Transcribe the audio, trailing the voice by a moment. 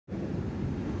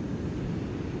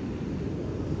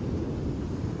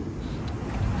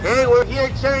Okay, we're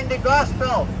here sharing the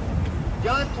gospel.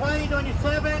 John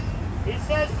 20:27, it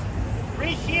says,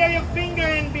 reach here your finger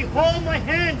and behold my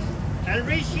hands, and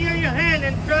reach here your hand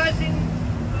and thrust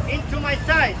into my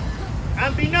side.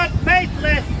 And be not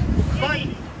faithless, but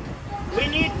we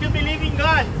need to believe in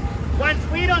God. Once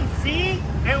we don't see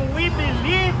and we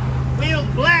believe, we'll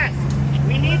bless.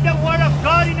 We need the word of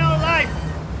God in our life.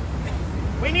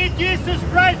 We need Jesus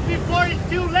Christ before it's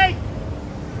too late.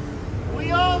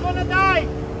 We all gonna die,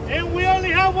 and we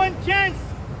only have one chance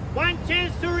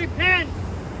to repent,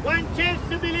 one chance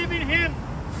to believe in Him.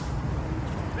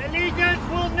 Religions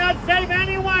will not save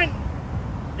anyone.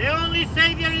 The only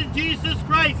Savior is Jesus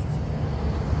Christ.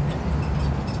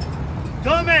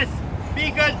 Thomas,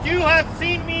 because you have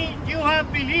seen me, you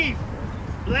have believed.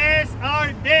 Blessed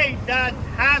are they that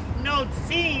have not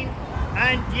seen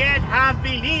and yet have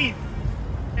believed.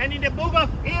 And in the book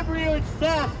of Hebrews it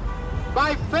says,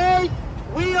 by faith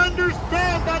we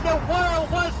understand that the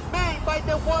world was made by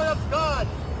the word of God.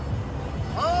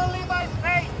 Only by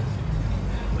faith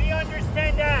we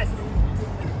understand that.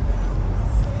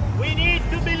 We need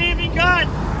to believe in God.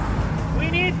 We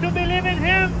need to believe in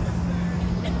Him.